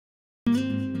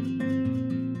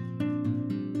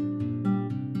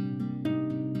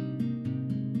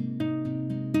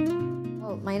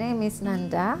My name is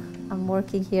Nanda. I'm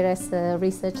working here as a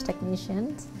research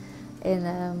technician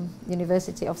in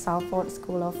University of Salford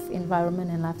School of Environment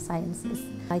and Life Sciences.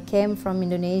 I came from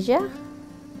Indonesia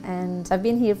and I've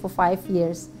been here for 5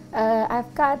 years.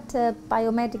 I've got a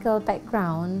biomedical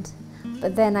background,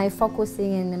 but then I'm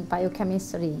focusing in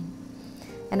biochemistry.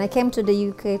 And I came to the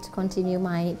UK to continue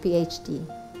my PhD.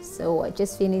 So I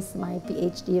just finished my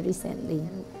PhD recently.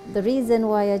 The reason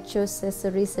why I chose as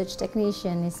a research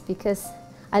technician is because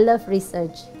I love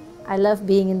research. I love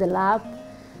being in the lab,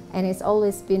 and it's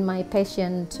always been my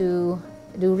passion to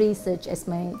do research as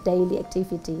my daily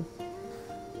activity.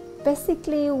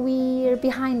 Basically, we're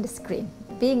behind the screen.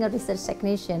 Being a research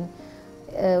technician,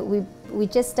 we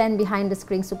just stand behind the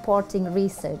screen supporting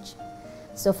research.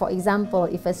 So for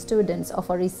example, if a student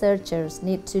or researchers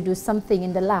need to do something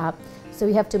in the lab, so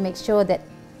we have to make sure that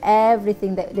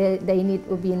everything that they need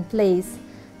will be in place,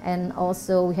 and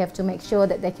also we have to make sure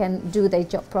that they can do their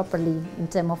job properly in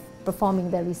terms of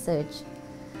performing their research.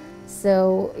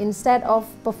 So instead of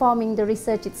performing the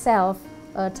research itself,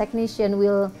 a technician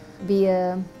will be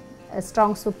a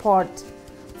strong support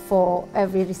for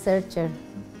every researcher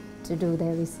to do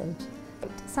their research.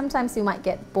 Sometimes you might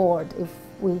get bored if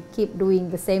we keep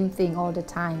doing the same thing all the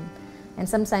time. And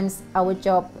sometimes our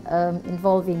job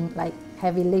involving like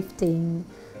heavy lifting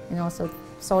and also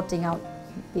sorting out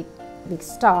big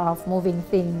stuff, moving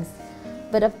things.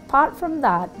 But apart from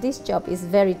that, this job is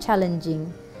very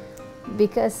challenging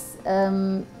because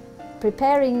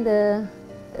preparing the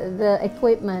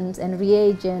equipment and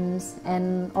reagents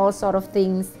and all sort of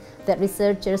things that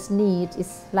researchers need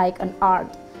is like an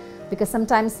art, because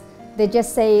sometimes they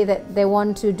just say that they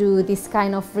want to do this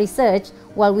kind of research,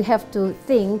 while we have to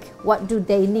think what do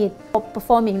they need for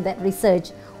performing that research,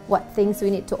 what things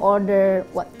we need to order,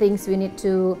 what things we need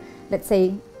to, let's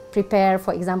say, prepare.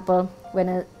 For example, when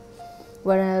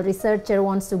a researcher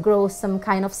wants to grow some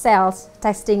kind of cells,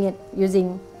 testing it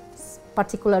using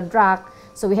particular drug,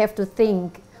 so we have to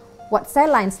think what cell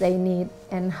lines they need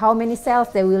and how many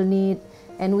cells they will need,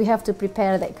 and we have to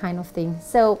prepare that kind of thing.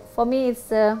 So for me,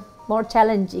 it's more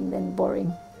challenging than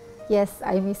boring. Yes,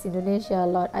 I miss Indonesia a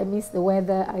lot. I miss the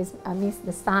weather, I miss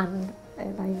the sun,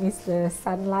 and I miss the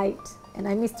sunlight, and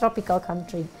I miss tropical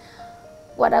country.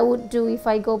 What I would do if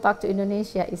I go back to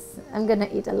Indonesia is I'm gonna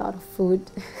eat a lot of food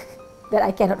that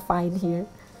I cannot find here.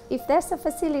 If there's a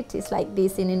facilities like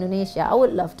this in Indonesia, I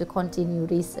would love to continue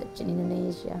research in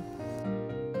Indonesia.